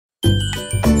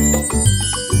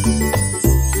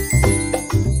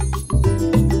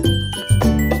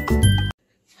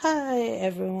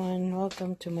everyone,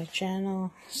 welcome to my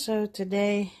channel. So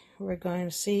today we're going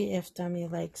to see if Tommy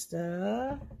likes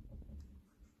the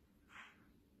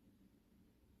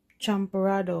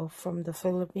Champorado from the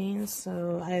Philippines.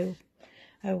 So I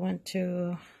went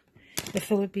to the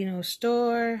Filipino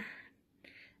store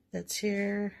that's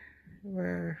here,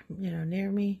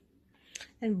 near me,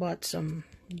 and bought some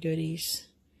goodies.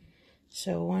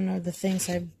 So one of the things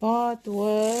I bought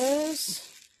was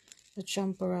the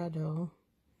Champorado.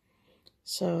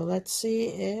 So let's see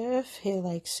if he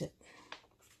likes it.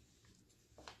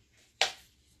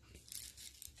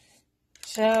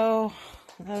 So,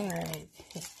 alright.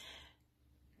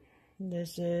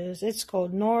 It's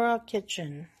called Nora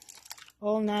Kitchen.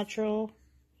 All natural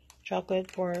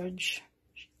chocolate porridge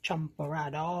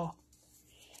Champorado.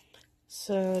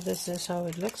 So this is how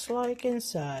it looks like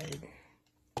inside.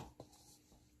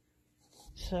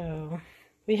 So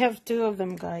we have two of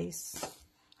them, guys.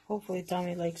 Hopefully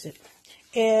Tommy likes it.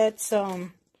 It's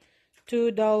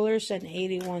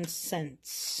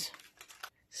 $2.81.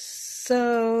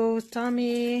 So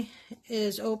Tommy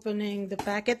is opening the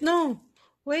packet. No,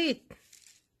 wait.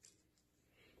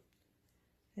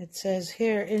 It says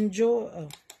here, enjoy. Oh.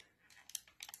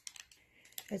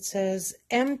 It says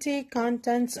empty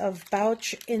contents of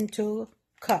pouch into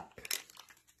cup.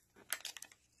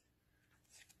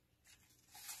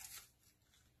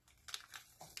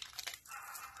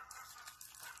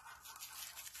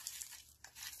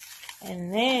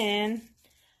 And then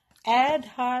add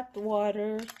hot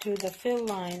water to the fill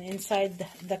line inside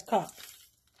the cup.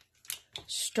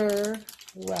 Stir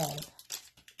well.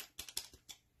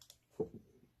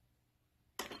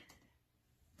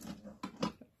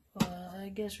 I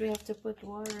guess we have to put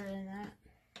water in that.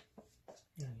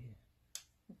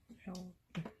 Oh,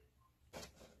 yeah.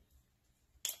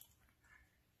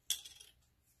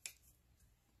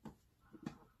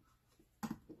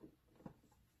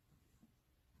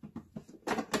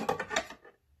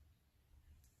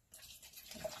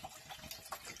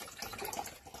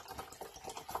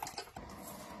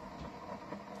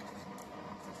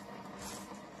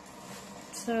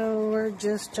 So we're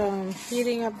just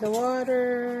heating up the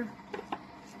water,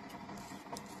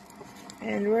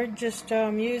 and we're just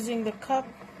using the cup.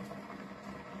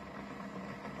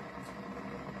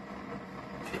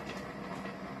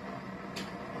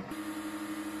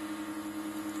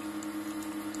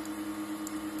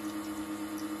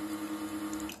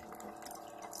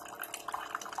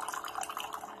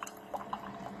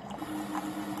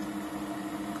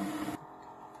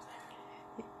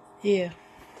 Yeah.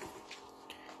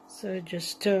 So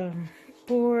just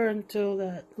pour until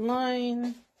that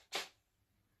line.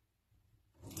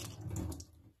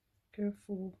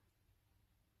 Careful.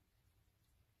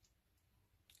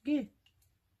 Yeah.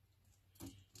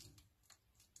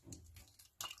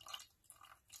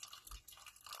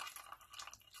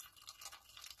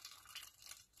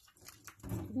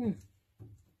 Mm.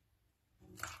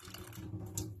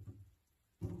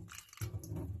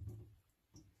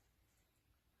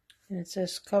 And it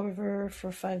says cover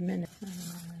for 5 minutes.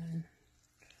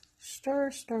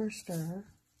 Stir, stir, stir.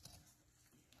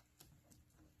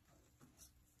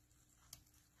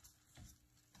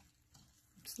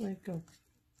 It's like a,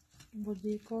 what do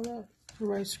you call that?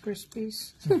 Rice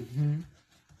Krispies. Mm-hmm.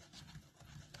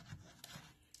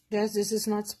 Guys, this is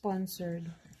not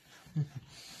sponsored.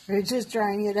 We're just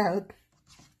trying it out.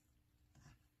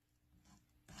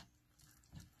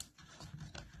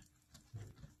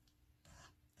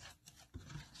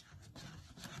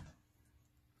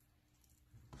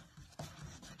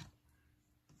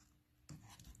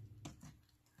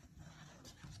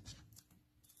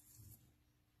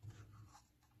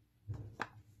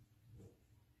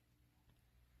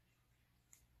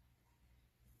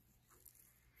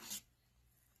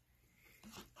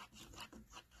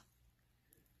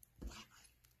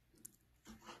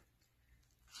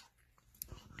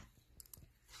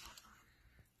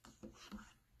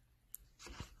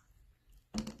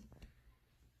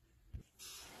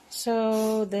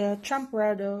 So the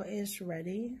Champorado is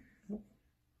ready.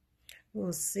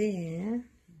 We'll see.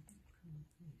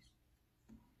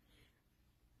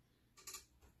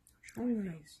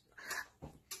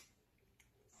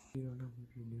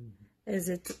 Is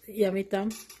it yummy,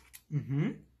 Tom? Mm-hmm.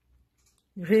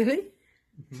 Really?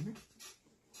 Mm-hmm.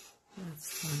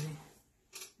 That's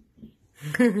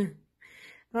funny.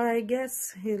 Well, I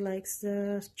guess he likes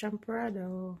the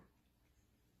Champorado.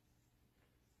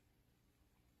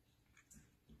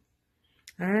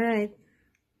 All right.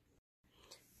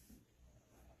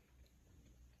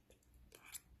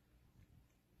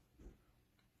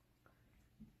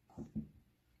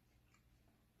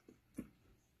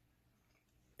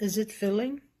 Is it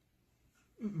filling?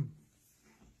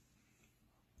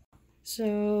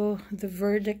 So the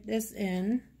verdict is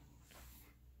in.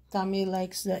 Tommy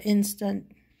likes the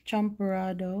instant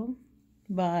Champorado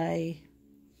by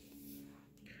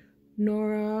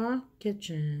Nora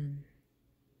Kitchen.